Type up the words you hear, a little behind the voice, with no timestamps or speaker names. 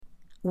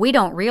we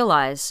don't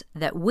realize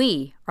that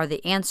we are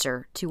the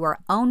answer to our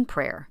own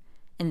prayer.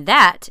 And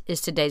that is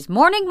today's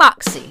Morning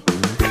Moxie.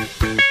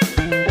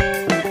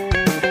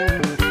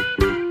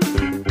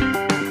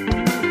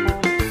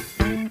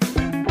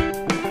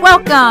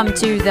 Welcome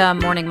to the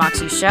Morning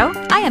Moxie Show.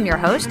 I am your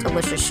host,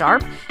 Alicia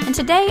Sharp, and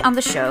today on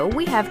the show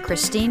we have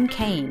Christine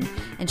Caine,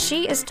 and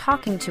she is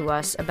talking to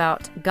us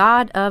about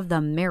God of the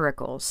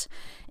miracles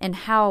and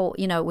how,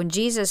 when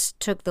Jesus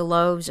took the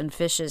loaves and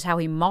fishes, how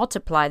he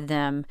multiplied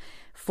them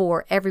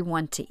for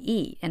everyone to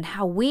eat, and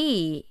how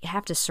we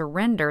have to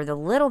surrender the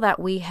little that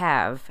we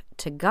have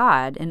to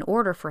God in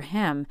order for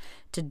him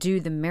to do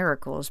the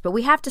miracles. But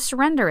we have to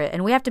surrender it,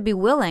 and we have to be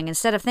willing.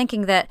 Instead of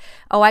thinking that,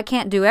 I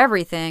can't do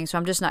everything, so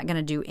I'm just not going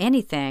to do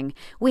anything,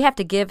 we have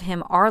to give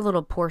him our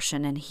little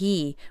portion, and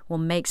he will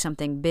make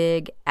something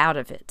big out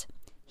of it.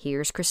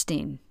 Here's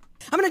Christine.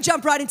 I'm going to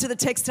jump right into the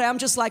text today. I'm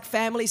just like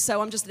family, so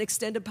I'm just an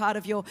extended part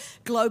of your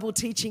global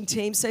teaching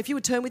team. So if you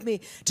would turn with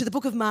me to the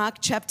book of Mark,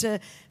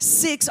 chapter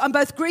 6. I'm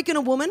both Greek and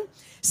a woman,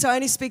 so I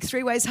only speak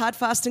 3 ways, hard,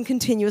 fast, and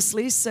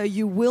continuously, so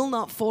you will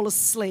not fall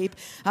asleep,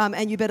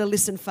 and you better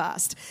listen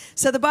fast.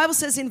 So the Bible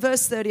says in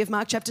verse 30 of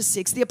Mark chapter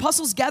 6, the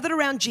apostles gathered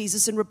around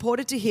Jesus and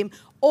reported to him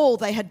all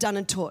they had done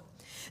and taught.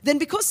 Then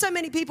because so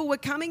many people were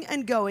coming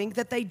and going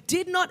that they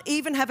did not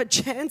even have a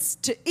chance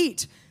to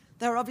eat,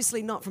 they were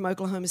obviously not from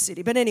Oklahoma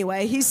City. But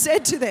anyway, he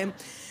said to them,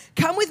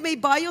 "Come with me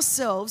by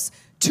yourselves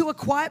to a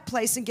quiet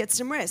place and get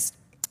some rest."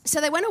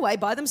 So they went away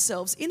by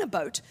themselves in a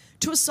boat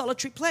to a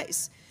solitary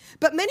place.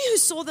 But many who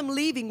saw them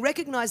leaving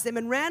recognized them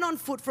and ran on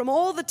foot from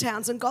all the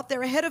towns and got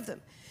there ahead of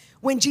them.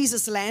 When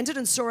Jesus landed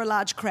and saw a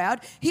large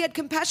crowd, he had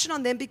compassion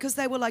on them because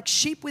they were like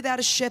sheep without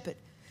a shepherd.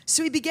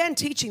 So he began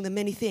teaching them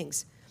many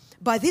things.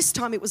 By this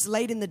time it was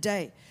late in the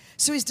day.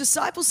 So his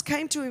disciples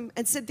came to him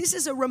and said, "This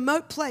is a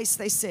remote place,"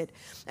 they said,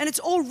 "and it's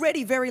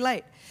already very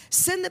late.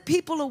 Send the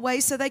people away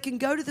so they can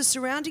go to the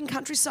surrounding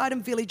countryside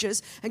and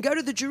villages and go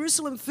to the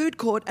Jerusalem food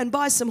court and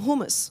buy some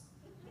hummus."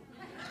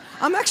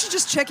 I'm actually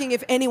just checking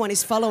if anyone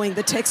is following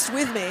the text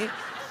with me.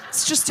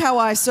 It's just how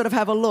I sort of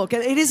have a look.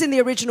 It is in the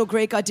original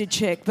Greek, I did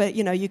check, but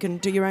you can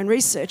do your own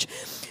research.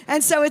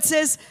 And so it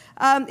says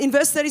in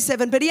verse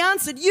 37, "But he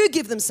answered, 'You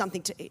give them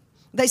something to eat.'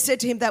 They said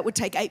to him, 'That would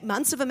take 8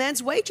 months of a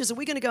man's wages. Are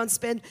we going to go and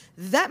spend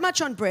that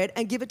much on bread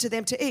and give it to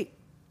them to eat?'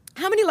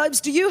 'How many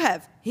loaves do you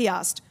have?' he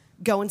asked.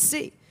 'Go and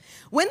see.'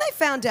 When they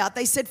found out,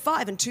 they said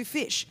 5 and 2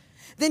 fish.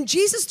 Then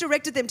Jesus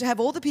directed them to have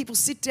all the people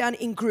sit down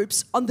in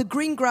groups on the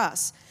green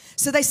grass.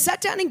 So they sat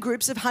down in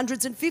groups of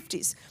hundreds and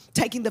fifties.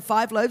 Taking the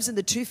 5 loaves and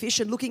the 2 fish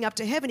and looking up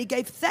to heaven, he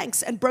gave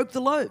thanks and broke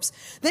the loaves.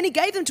 Then he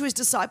gave them to his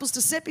disciples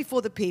to set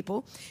before the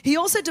people. He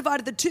also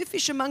divided the 2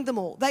 fish among them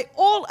all. They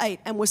all ate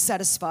and were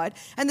satisfied.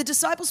 And the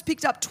disciples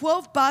picked up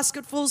 12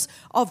 basketfuls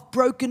of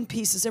broken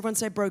pieces. Everyone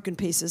say broken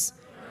pieces.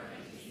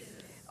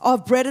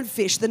 Of bread and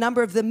fish. The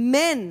number of the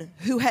men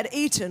who had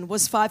eaten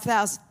was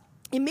 5,000.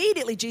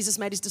 Immediately, Jesus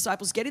made his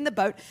disciples get in the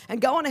boat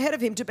and go on ahead of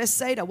him to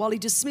Bethsaida while he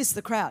dismissed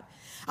the crowd.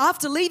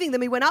 After leaving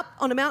them, he went up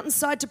on a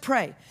mountainside to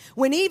pray.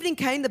 When evening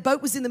came, the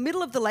boat was in the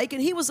middle of the lake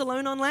and he was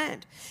alone on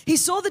land. He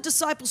saw the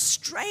disciples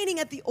straining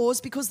at the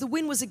oars because the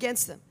wind was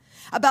against them.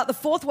 About the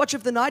 4th watch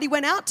of the night, he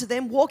went out to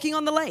them walking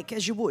on the lake,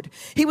 as you would.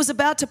 He was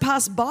about to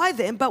pass by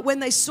them, but when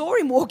they saw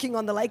him walking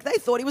on the lake, they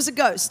thought he was a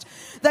ghost.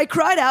 They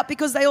cried out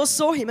because they all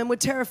saw him and were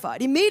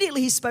terrified.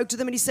 Immediately he spoke to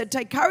them and he said,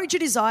 "Take courage,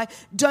 it is I,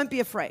 don't be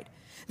afraid."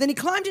 Then he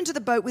climbed into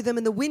the boat with them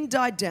and the wind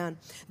died down.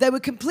 They were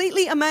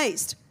completely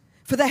amazed,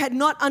 for they had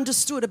not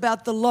understood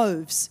about the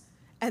loaves,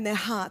 and their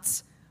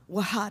hearts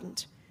were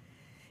hardened.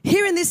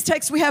 Here in this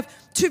text, we have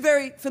 2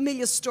 very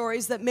familiar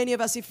stories that many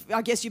of us, if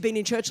I guess you've been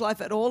in church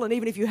life at all, and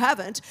even if you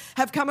haven't,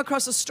 have come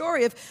across a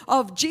story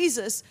of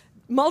Jesus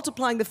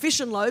multiplying the fish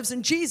and loaves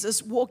and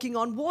Jesus walking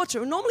on water.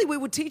 And normally we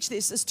would teach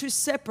this as 2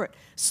 separate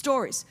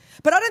stories.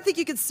 But I don't think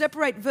you can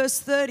separate verse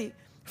 30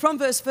 from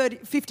verse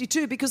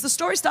 52, because the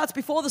story starts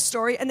before the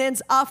story and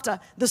ends after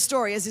the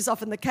story, as is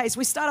often the case.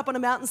 We start up on a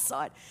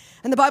mountainside,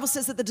 and the Bible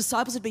says that the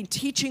disciples had been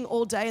teaching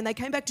all day, and they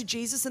came back to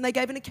Jesus and they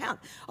gave an account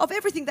of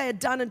everything they had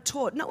done and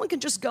taught. No one can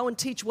just go and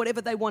teach whatever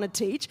they want to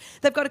teach.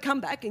 They've got to come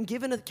back and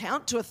give an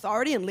account to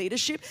authority and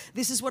leadership.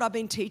 This is what I've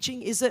been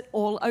teaching. Is it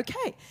all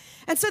okay?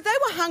 And so they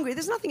were hungry.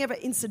 There's nothing ever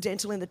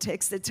incidental in the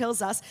text that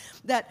tells us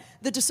that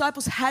the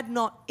disciples had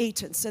not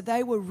eaten, so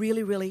they were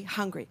really, really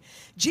hungry.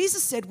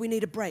 Jesus said, we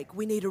need a break.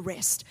 We need a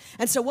rest.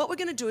 And so what we're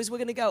going to do is we're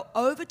going to go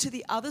over to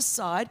the other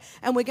side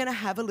and we're going to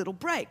have a little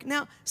break.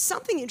 Now,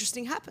 something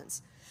interesting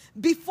happens.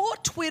 Before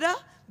Twitter,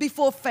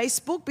 before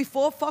Facebook,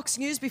 before Fox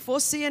News, before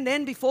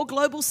CNN, before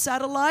global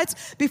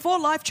satellites, before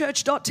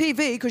lifechurch.tv,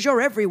 because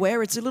you're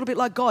everywhere, it's a little bit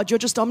like God, you're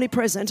just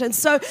omnipresent. And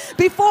so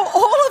before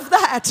all of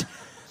that,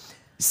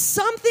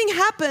 something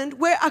happened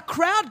where a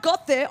crowd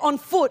got there on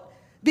foot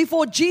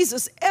before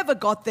Jesus ever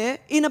got there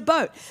in a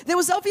boat. There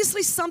was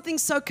obviously something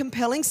so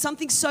compelling,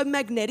 something so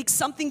magnetic,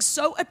 something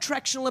so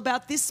attractional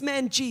about this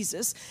man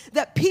Jesus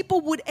that people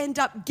would end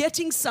up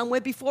getting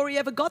somewhere before he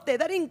ever got there.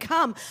 They didn't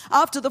come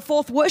after the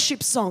 4th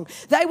worship song.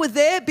 They were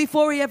there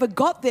before he ever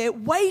got there,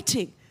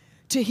 waiting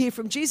to hear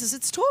from Jesus.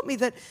 It's taught me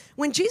that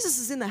when Jesus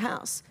is in the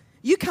house,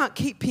 You can't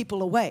keep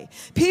people away.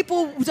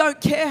 People don't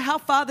care how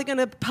far they're going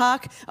to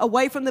park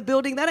away from the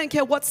building. They don't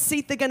care what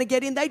seat they're going to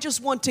get in. They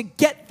just want to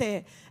get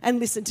there and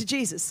listen to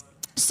Jesus.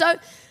 So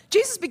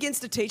Jesus begins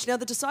to teach. Now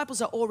the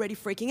disciples are already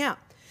freaking out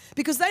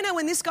because they know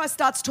when this guy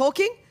starts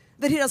talking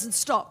that he doesn't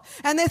stop.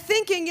 And they're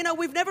thinking,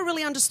 we've never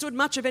really understood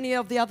much of any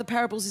of the other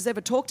parables he's ever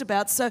talked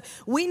about. So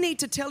we need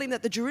to tell him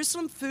that the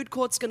Jerusalem food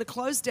court's going to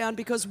close down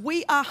because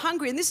we are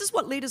hungry. And this is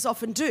what leaders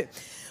often do.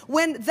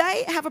 When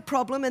they have a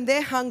problem and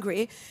they're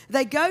hungry,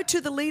 they go to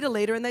the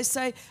leader and they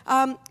say,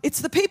 it's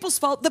the people's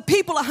fault. The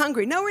people are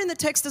hungry. Nowhere in the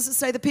text does it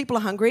say the people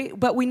are hungry,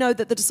 but we know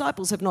that the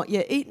disciples have not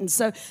yet eaten.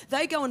 So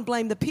they go and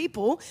blame the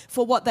people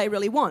for what they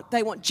really want.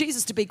 They want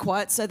Jesus to be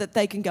quiet so that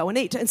they can go and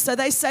eat. And so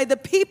they say the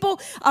people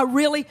are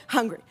really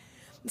hungry.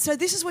 And so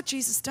this is what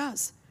Jesus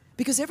does.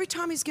 Because every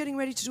time he's getting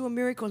ready to do a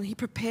miracle and he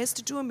prepares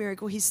to do a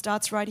miracle, he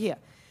starts right here.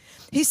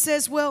 He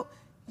says, well,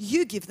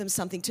 you give them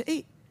something to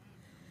eat.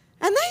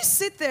 And they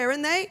sit there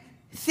and they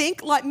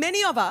think, like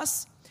many of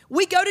us,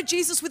 we go to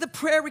Jesus with a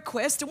prayer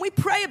request and we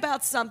pray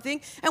about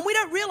something and we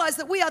don't realize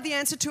that we are the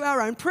answer to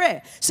our own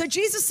prayer. So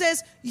Jesus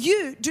says,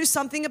 you do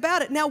something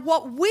about it. Now,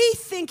 what we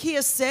think he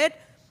has said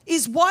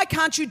is, why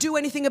can't you do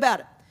anything about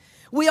it?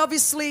 We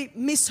obviously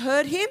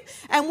misheard him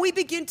and we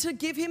begin to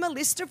give him a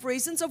list of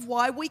reasons of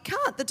why we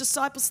can't. The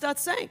disciples start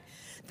saying,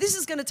 this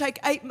is going to take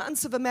 8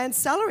 months of a man's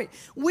salary.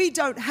 We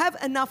don't have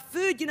enough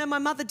food. My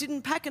mother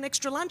didn't pack an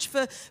extra lunch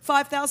for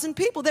 5,000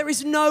 people. There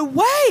is no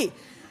way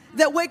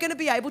that we're going to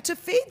be able to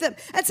feed them.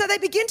 And so they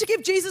begin to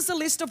give Jesus a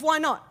list of why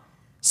not.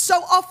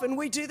 So often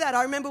we do that.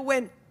 I remember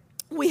when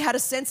we had a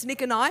sense,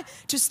 Nick and I,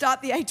 to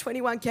start the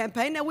A21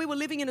 campaign. Now, we were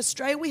living in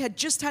Australia. We had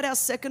just had our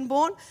second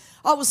born.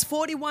 I was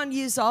 41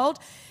 years old,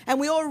 and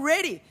we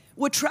already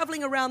were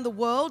traveling around the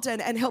world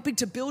and helping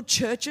to build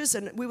churches,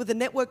 and we were the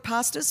network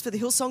pastors for the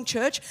Hillsong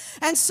Church.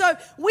 And so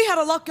we had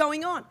a lot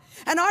going on.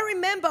 And I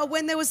remember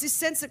when there was this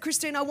sense that,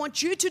 Christine, I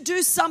want you to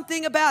do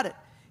something about it.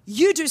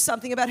 You do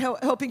something about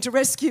helping to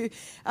rescue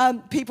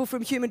people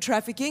from human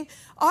trafficking.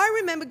 I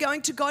remember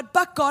going to God,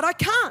 but God, I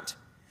can't.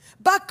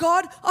 But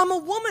God, I'm a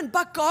woman.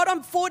 But God,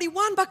 I'm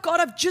 41. But God,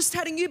 I've just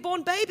had a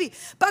newborn baby.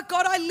 But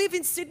God, I live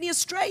in Sydney,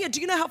 Australia. Do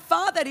you know how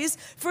far that is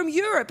from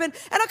Europe? And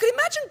I could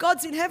imagine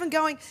God's in heaven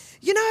going,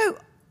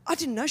 I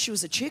didn't know she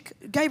was a chick.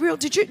 Gabriel,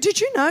 did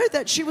you know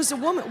that she was a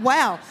woman?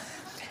 Wow.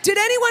 Did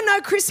anyone know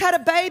Chris had a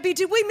baby?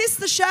 Did we miss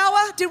the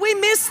shower? Did we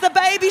miss the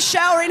baby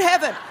shower in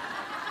heaven?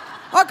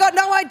 I got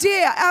no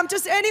idea.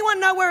 Does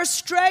anyone know where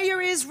Australia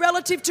is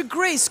relative to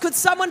Greece? Could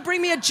someone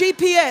bring me a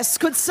GPS?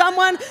 Could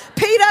someone,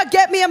 Peter,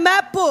 get me a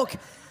map book?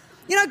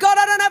 God,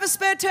 I don't have a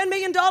spare $10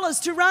 million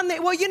to run there.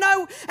 Well,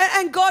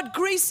 and God,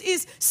 Greece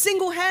is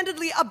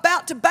single-handedly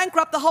about to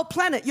bankrupt the whole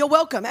planet. You're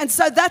welcome. And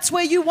so that's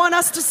where you want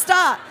us to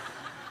start.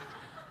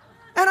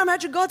 And I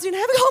imagine God's in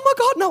heaven. Oh my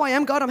God, no, I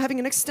am God. I'm having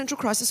an existential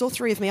crisis, all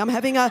three of me. I'm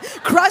having a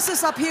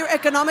crisis up here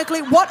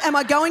economically. What am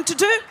I going to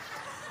do?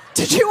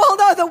 Did you all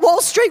know that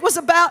Wall Street was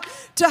about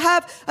to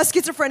have a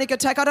schizophrenic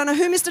attack? I don't know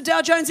who Mr.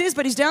 Dow Jones is,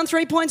 but he's down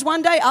 3 points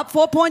one day, up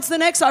 4 points the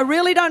next. I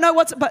really don't know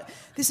but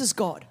this is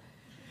God.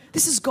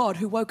 This is God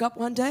who woke up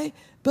one day,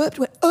 burped,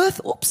 went, earth,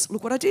 oops,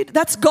 look what I did.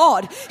 That's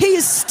God. He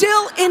is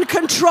still in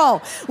control.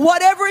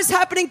 Whatever is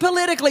happening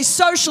politically,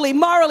 socially,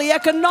 morally,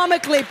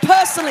 economically,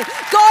 personally,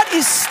 God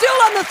is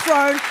still on the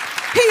throne.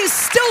 He is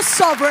still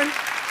sovereign.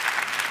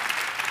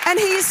 And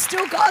he is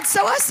still God.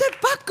 So I said,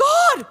 but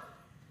God,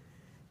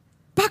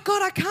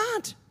 I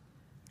can't.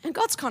 And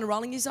God's kind of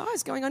rolling his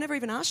eyes, going, I never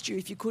even asked you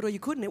if you could or you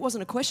couldn't. It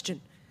wasn't a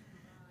question.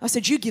 I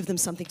said, you give them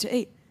something to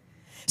eat.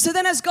 So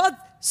then as God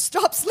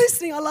stops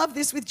listening, I love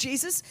this with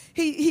Jesus,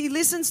 he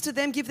listens to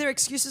them give their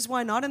excuses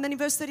why not. And then in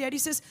verse 38, he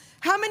says,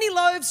 how many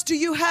loaves do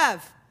you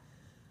have?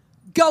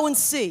 Go and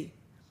see.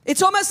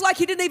 It's almost like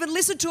he didn't even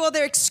listen to all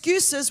their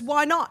excuses.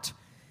 Why not?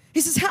 He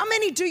says, how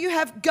many do you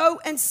have? Go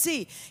and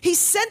see. He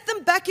sent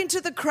them back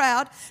into the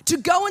crowd to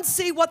go and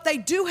see what they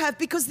do have,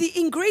 because the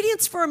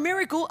ingredients for a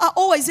miracle are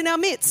always in our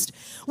midst.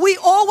 We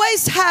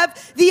always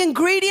have the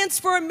ingredients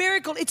for a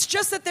miracle. It's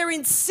just that they're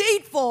in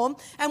seed form,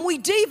 and we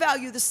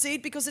devalue the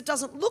seed because it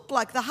doesn't look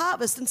like the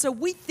harvest. And so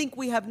we think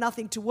we have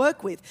nothing to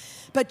work with.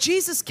 But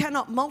Jesus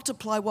cannot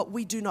multiply what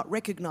we do not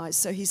recognize.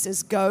 So he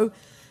says, go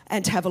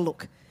and have a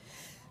look.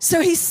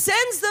 So he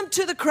sends them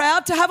to the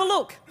crowd to have a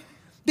look,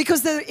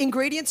 because the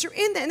ingredients are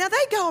in there. Now,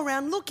 they go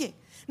around looking.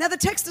 Now, the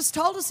text has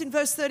told us in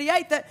verse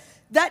 38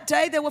 that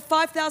day there were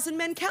 5,000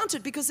 men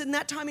counted, because in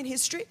that time in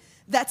history,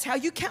 that's how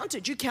you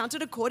counted. You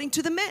counted according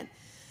to the men.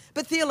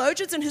 But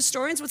theologians and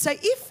historians would say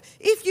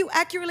if you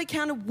accurately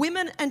counted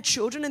women and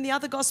children, and the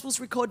other Gospels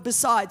record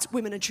besides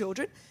women and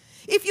children,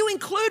 if you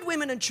include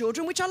women and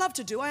children, which I love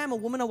to do, I am a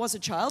woman, I was a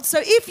child,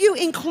 so if you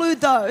include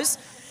those,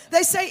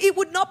 they say it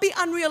would not be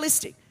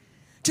unrealistic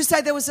to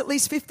say there was at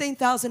least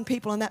 15,000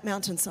 people on that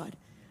mountainside.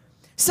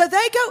 So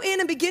they go in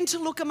and begin to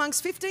look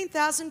amongst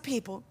 15,000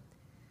 people.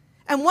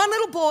 And one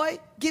little boy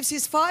gives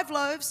his 5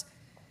 loaves,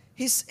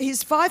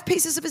 his 5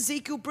 pieces of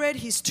Ezekiel bread,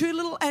 his 2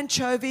 little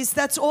anchovies.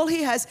 That's all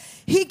he has.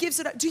 He gives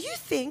it up. Do you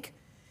think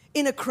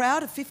in a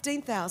crowd of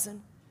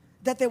 15,000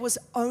 that there was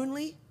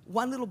only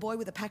one little boy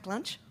with a packed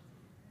lunch?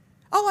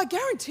 Oh, I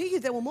guarantee you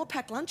there were more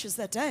packed lunches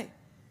that day.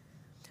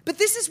 But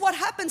this is what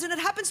happens, and it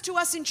happens to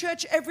us in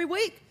church every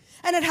week,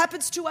 and it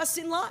happens to us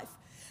in life.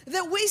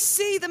 That we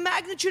see the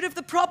magnitude of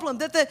the problem,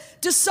 that the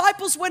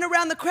disciples went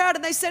around the crowd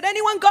and they said,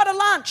 anyone got a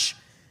lunch?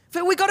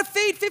 We got to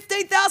feed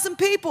 15,000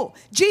 people.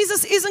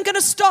 Jesus isn't going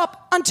to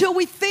stop until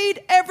we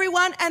feed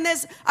everyone, and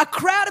there's a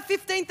crowd of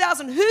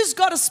 15,000. Who's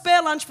got a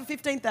spare lunch for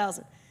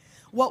 15,000?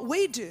 What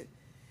we do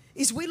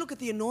is we look at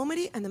the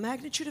enormity and the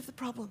magnitude of the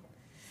problem,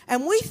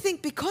 and we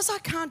think because I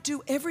can't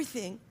do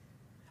everything,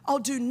 I'll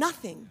do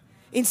nothing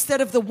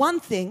instead of the one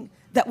thing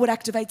that would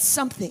activate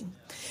something.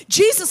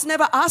 Jesus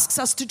never asks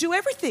us to do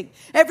everything.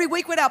 Every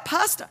week when our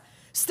pastor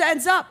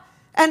stands up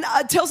and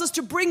tells us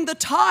to bring the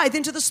tithe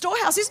into the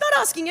storehouse, he's not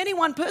asking any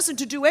one person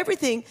to do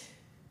everything,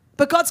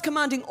 but God's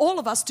commanding all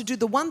of us to do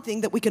the one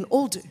thing that we can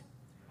all do,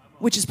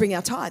 which is bring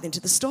our tithe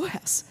into the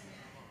storehouse.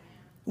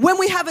 When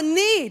we have a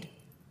need,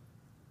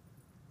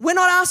 we're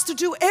not asked to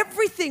do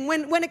everything.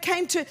 When it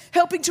came to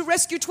helping to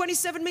rescue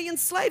 27 million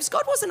slaves,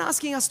 God wasn't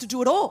asking us to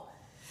do it all.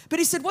 But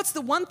he said, what's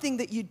the one thing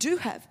that you do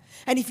have?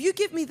 And if you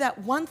give me that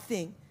one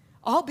thing,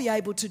 I'll be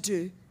able to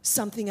do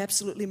something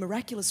absolutely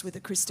miraculous with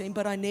it, Christine,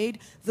 but I need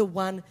the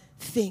one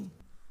thing.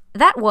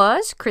 That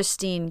was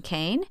Christine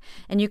Caine,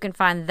 and you can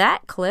find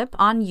that clip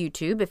on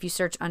YouTube if you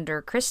search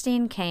under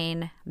Christine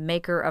Caine,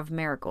 Maker of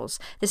Miracles.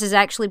 This is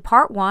actually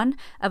part 1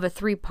 of a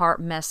 3-part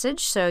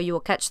message, so you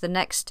will catch the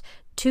next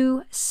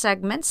 2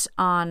 segments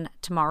on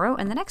tomorrow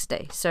and the next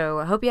day. So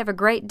I hope you have a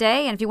great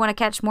day, and if you want to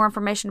catch more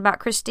information about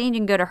Christine, you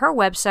can go to her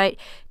website,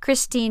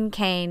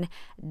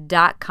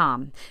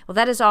 ChristineCaine.com. Well,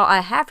 that is all I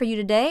have for you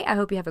today. I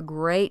hope you have a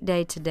great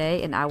day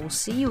today, and I will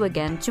see you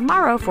again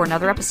tomorrow for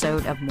another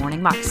episode of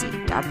Morning Moxie.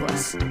 God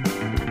bless.